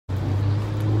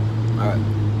right.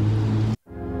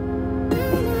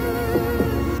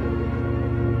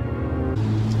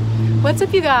 What's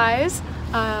up, you guys?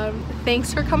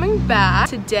 Thanks for coming back.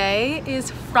 Today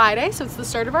is Friday, so it's the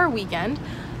start of our weekend.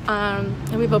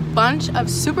 And we have a bunch of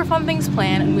super fun things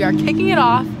planned, and we are kicking it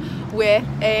off with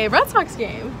a Red Sox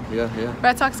game. Yeah.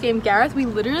 Red Sox game. Gareth, we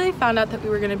literally found out that we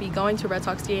were going to be going to a Red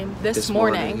Sox game this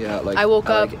morning. Yeah, like I woke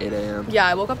up like 8 a.m. Yeah,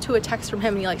 I woke up to a text from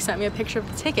him, and he like sent me a picture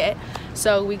of the ticket.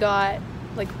 So we got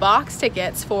like box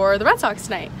tickets for the Red Sox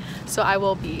tonight. So I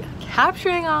will be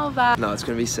capturing all of that. No, it's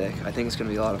gonna be sick. I think it's gonna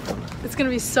be a lot of fun. It's gonna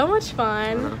be so much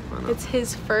fun. I know. It's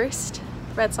his first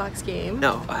Red Sox game.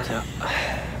 No, I know.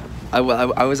 I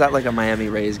was at like a Miami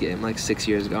Rays game like 6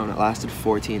 years ago, and it lasted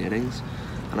 14 innings,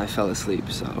 and I fell asleep.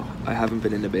 So I haven't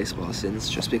been into baseball since,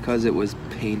 just because it was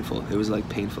painful. It was like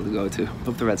painful to go to.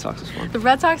 But the Red Sox is fun. The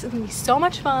Red Sox is gonna be so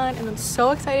much fun, and I'm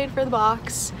so excited for the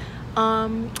box.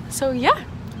 So yeah,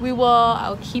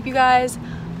 I'll keep you guys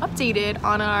updated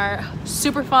on our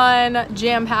super fun,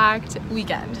 jam-packed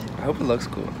weekend. I hope it looks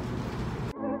cool.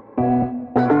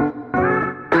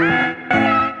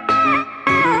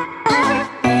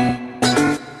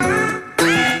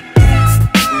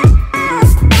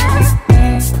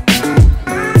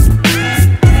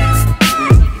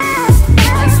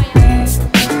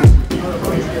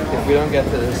 If we don't get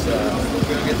to this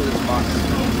box,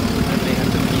 I may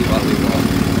have to pee while we walk.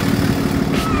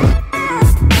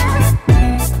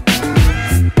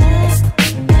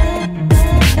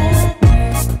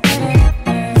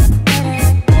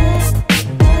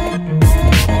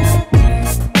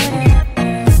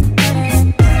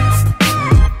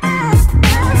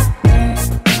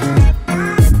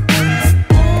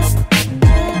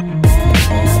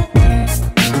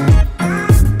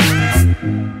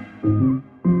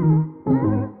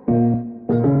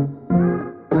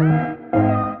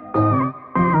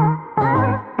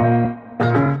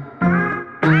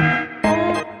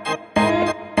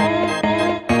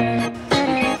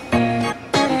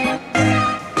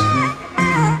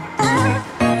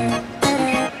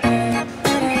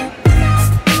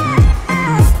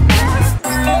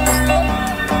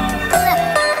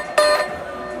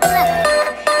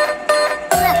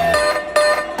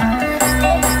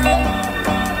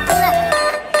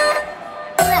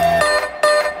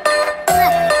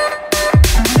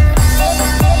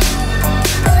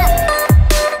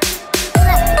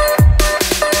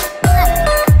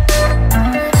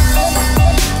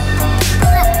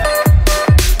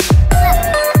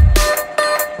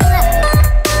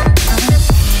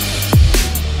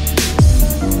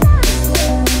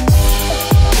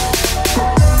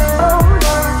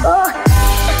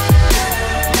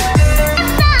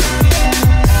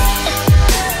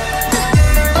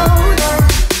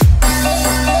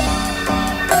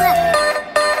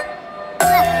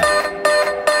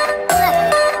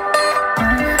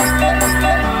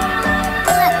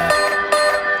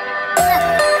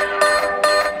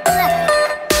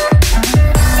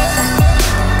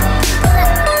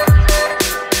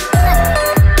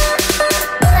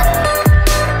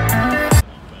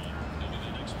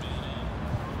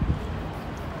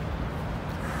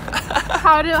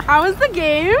 How was the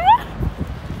game?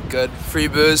 Good. Free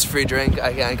booze, free drink.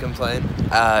 I can't complain.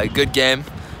 Good game.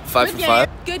 5 for 5.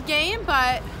 Good game,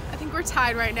 but I think we're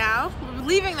tied right now. We're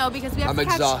leaving though because we have to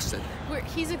catch. I'm exhausted.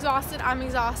 He's exhausted. I'm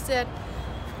exhausted.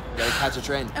 Gotta catch a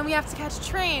train. And we have to catch a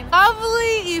train.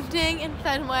 Lovely evening in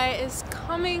Fenway is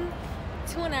coming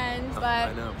to an end, but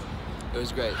I know. It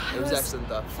was great. It was excellent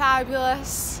though.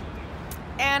 Fabulous.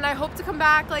 And I hope to come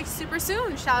back like super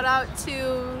soon. Shout out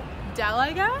to Dell,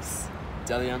 I guess.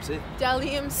 Dell EMC. Dell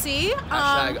EMC.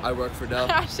 Hashtag I work for Dell.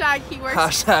 Hashtag he works.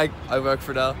 Hashtag I work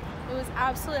for Dell. It was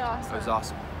absolutely awesome. It was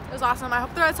awesome. It was awesome. I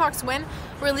hope the Red Sox win.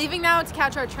 We're leaving now to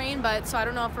catch our train, but so I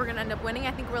don't know if we're gonna end up winning.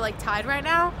 I think we're like tied right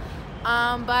now.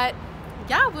 But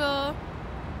yeah,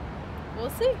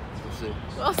 we'll see.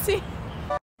 We'll see.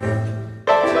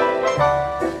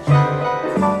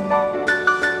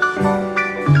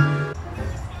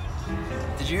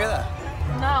 Did you hear that?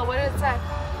 No, what did it say?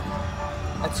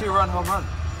 A 2-run home run.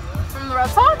 From the Red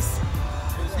Sox?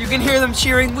 You can hear them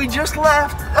cheering. We just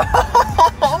left.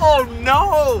 Oh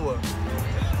no!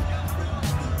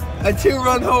 A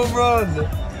 2-run home run.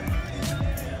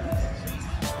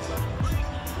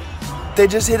 They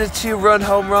just hit a 2-run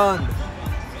home run.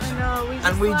 I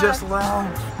know, we just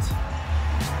left.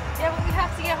 Yeah, but we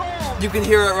have to get home. You can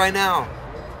hear it right now.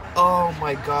 Oh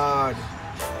my god.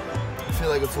 I feel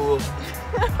like a fool.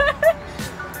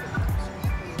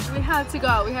 We had to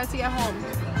go. We had to get home.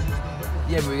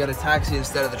 Yeah, but we got a taxi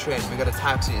instead of the train. We got a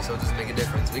taxi, so it doesn't make a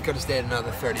difference. We could have stayed another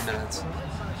 30 minutes.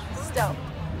 Still.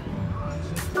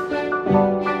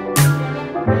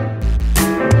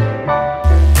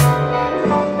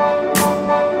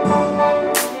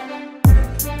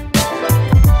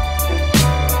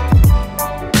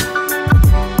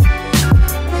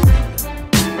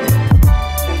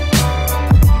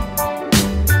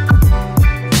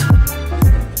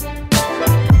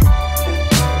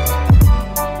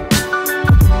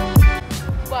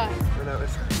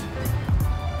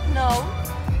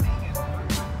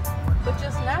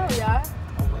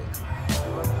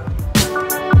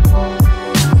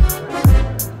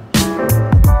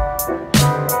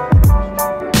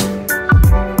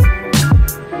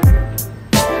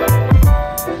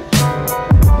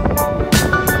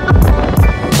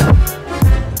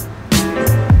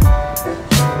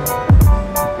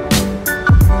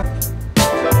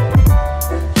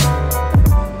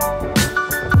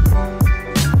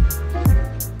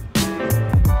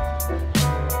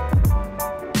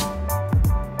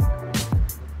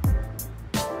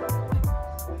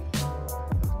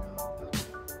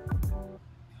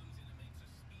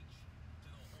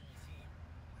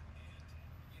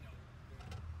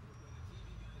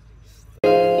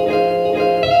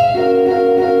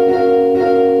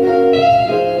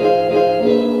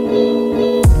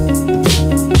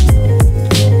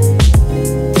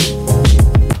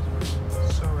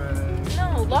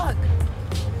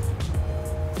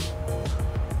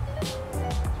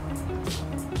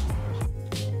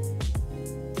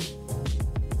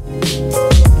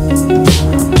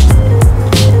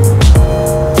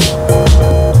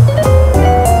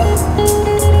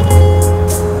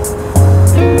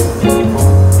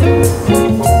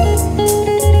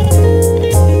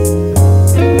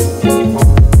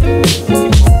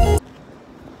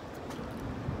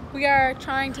 We are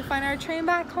trying to find our train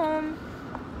back home.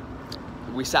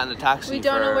 We sat in the taxi. We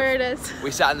don't know where it is.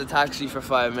 We sat in the taxi for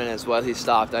 5 minutes while he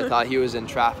stopped. I thought he was in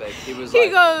traffic. He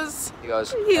goes,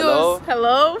 hello?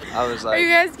 I was like, are you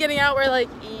guys getting out? We're like,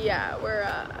 yeah, we're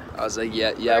I was like,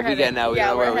 yeah, we're getting out. We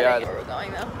know where we are. Where we're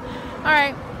going though.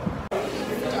 Alright.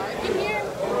 Dark in here.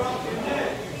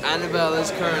 Annabelle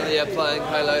is currently applying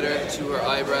highlighter to her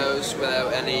eyebrows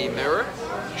without any mirror.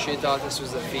 She thought this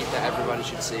was the feat that everybody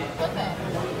should see. Flip it.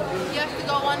 You have to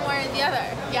go one way or the other.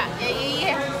 Yeah.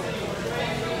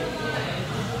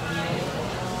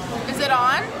 Is it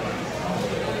on?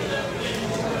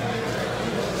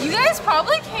 You guys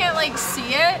probably can't like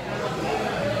see it,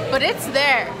 but it's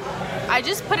there. I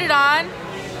just put it on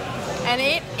and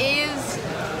it is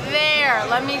there.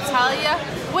 Let me tell you.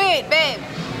 Wait, babe.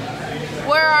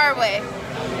 Where are we?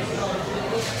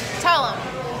 Tell them.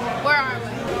 Where are we?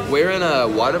 We're in a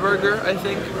Whataburger, I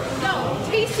think. No,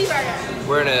 Tasty Burger.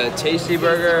 We're in a Tasty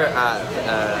Burger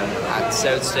at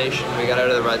South Station. We got out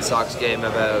of the Red Sox game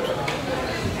about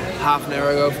half an hour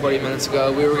ago, 40 minutes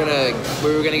ago. We were gonna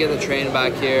get the train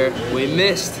back here. We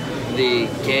missed the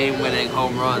game-winning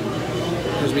home run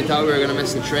because we thought we were gonna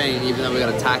miss the train, even though we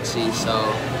got a taxi. So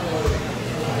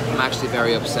I'm actually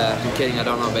very upset. I'm kidding. I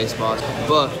don't know baseball,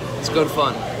 but it's good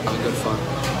fun. Having good fun.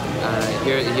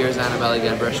 Here's Annabelle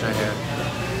again brushing her hair.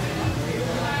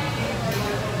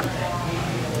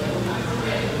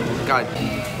 God.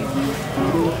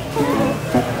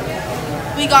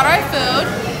 We got our food.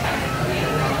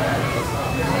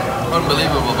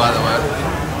 Unbelievable, by the way.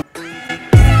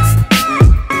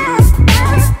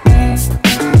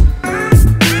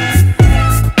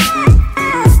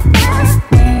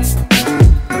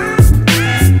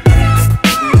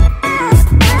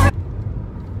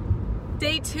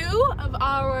 Day 2 of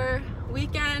our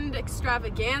weekend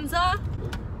extravaganza.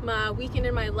 My weekend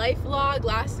in my life vlog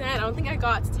last night. I don't think I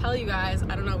got to tell you guys.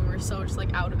 I don't know, we were so just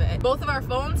like out of it. Both of our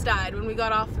phones died when we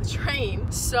got off the train.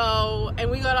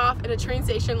 And we got off at a train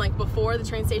station like before the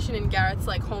train station in Gareth's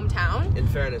like hometown. In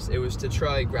fairness, it was to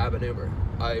try grab an Uber.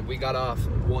 We got off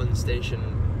one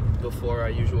station before our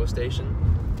usual station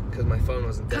because my phone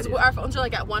wasn't dead. Because our phones are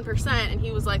like at 1% and he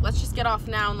was like, let's just get off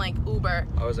now and like Uber.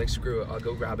 I was like, screw it, I'll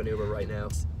go grab an Uber right now.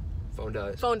 Phone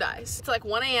dies. Phone dies. It's like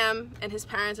 1 a.m. and his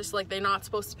parents are just like, they're not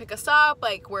supposed to pick us up.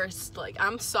 Like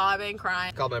I'm sobbing,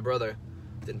 crying. Called my brother.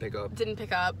 Didn't pick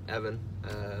up. Evan.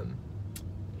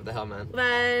 What the hell, man?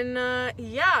 Then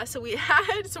yeah, so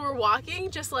we're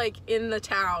walking just like in the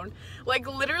town, like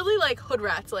literally like hood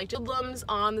rats, like hoodlums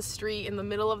on the street in the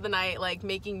middle of the night, like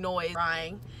making noise,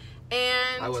 crying.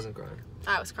 And I wasn't crying.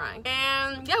 I was crying.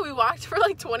 And yeah, we walked for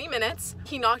like 20 minutes.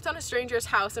 He knocked on a stranger's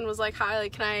house and was like, hi,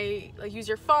 like, can I like use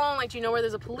your phone? Like, do you know where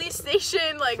there's a police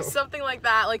station? Like something like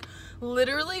that. Like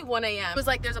literally 1 a.m. It was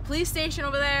like, there's a police station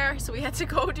over there. So we had to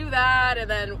go do that. And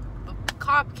then the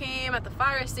cop came at the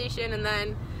fire station, and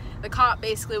then the cop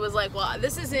basically was like, well,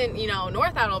 this isn't, you know,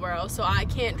 North Attleboro, so I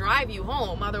can't drive you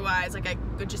home. Otherwise, like, I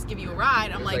could just give you a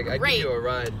ride. I'm like, great. I give you a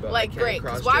ride, but like, I can't great.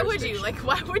 cross Why would you? Like,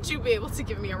 why would you be able to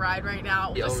give me a ride right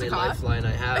now? The only lifeline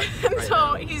I have. And right so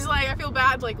now. he's like, I feel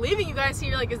bad, like, leaving you guys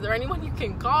here. Like, is there anyone you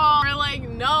can call? We're like,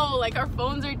 no, like, our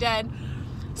phones are dead.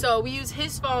 So we used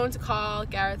his phone to call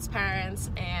Gareth's parents,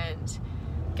 and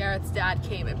Gareth's dad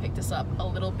came and picked us up a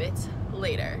little bit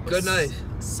later. Good night.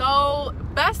 So,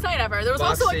 best night ever. There was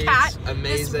Box also a cat.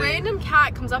 Amazing. This random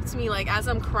cat comes up to me like as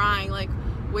I'm crying, like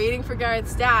waiting for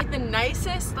Gareth's dad. Like, the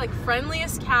nicest, like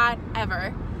friendliest cat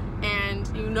ever. And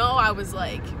you know I was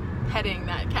like petting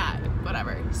that cat,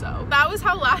 whatever. So that was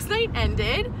how last night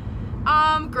ended.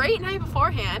 Great night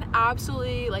beforehand.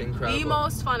 Absolutely like incredible. The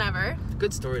most fun ever.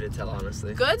 Good story to tell,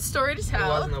 honestly. Good story to tell.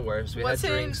 It wasn't the worst. We had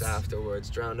drinks afterwards,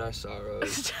 drowned our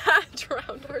sorrows.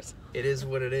 Drowned our sorrows. It is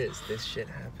what it is. This shit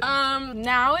happened.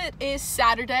 Now it is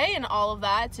Saturday and all of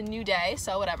that. It's a new day,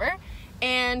 so whatever.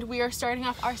 And we are starting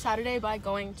off our Saturday by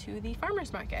going to the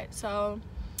farmer's market. So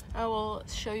I will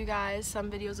show you guys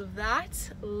some videos of that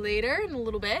later in a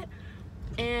little bit.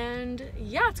 And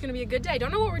yeah, it's gonna be a good day.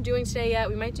 Don't know what we're doing today yet.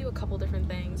 We might do a couple different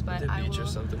things, but we'll do beach or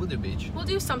something. We'll do beach. We'll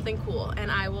do something cool,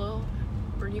 and I will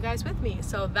bring you guys with me.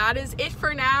 So that is it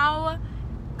for now.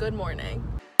 Good morning.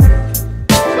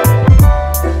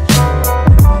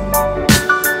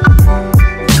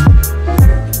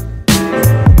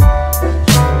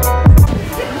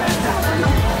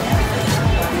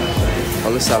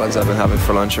 All the salads I've been having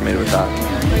for lunch are made with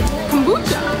that.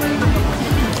 kombucha.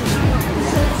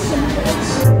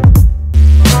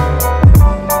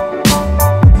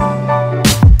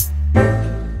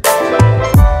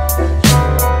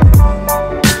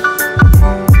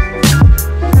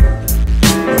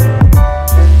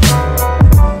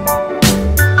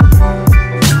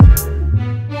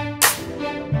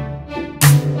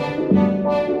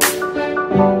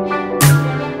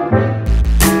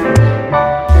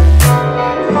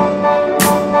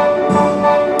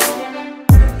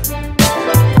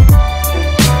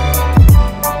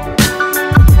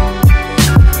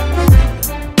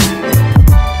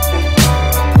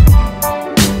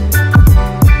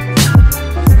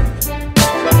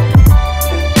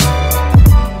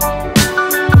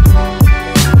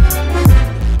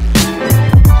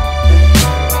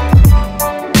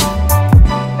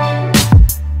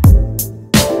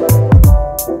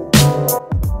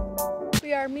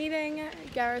 We are meeting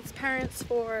Garrett's parents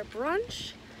for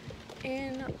brunch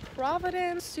in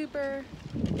Providence. Super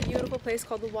beautiful place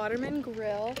called the Waterman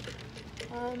Grill.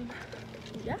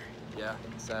 Yeah. Yeah,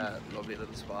 it's a lovely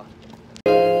little spot.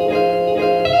 New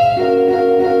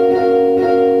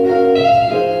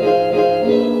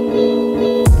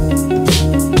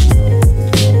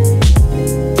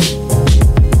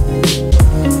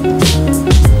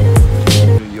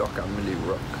York, I'm really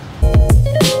rock.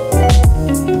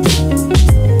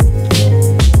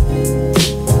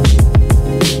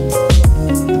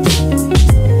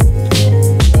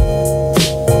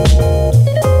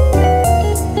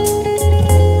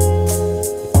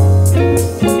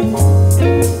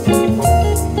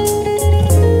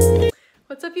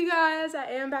 What's up, you guys? I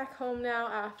am back home now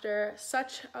after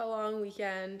such a long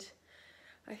weekend.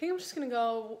 I think I'm just gonna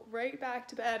go right back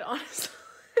to bed, honestly.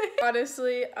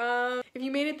 Honestly, if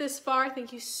you made it this far,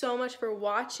 thank you so much for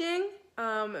watching.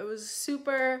 It was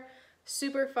super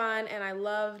fun, and I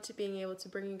loved being able to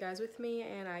bring you guys with me,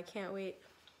 and I can't wait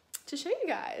to show you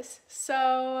guys.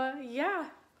 So yeah,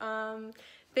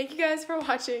 thank you guys for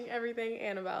watching everything,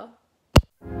 Annabelle.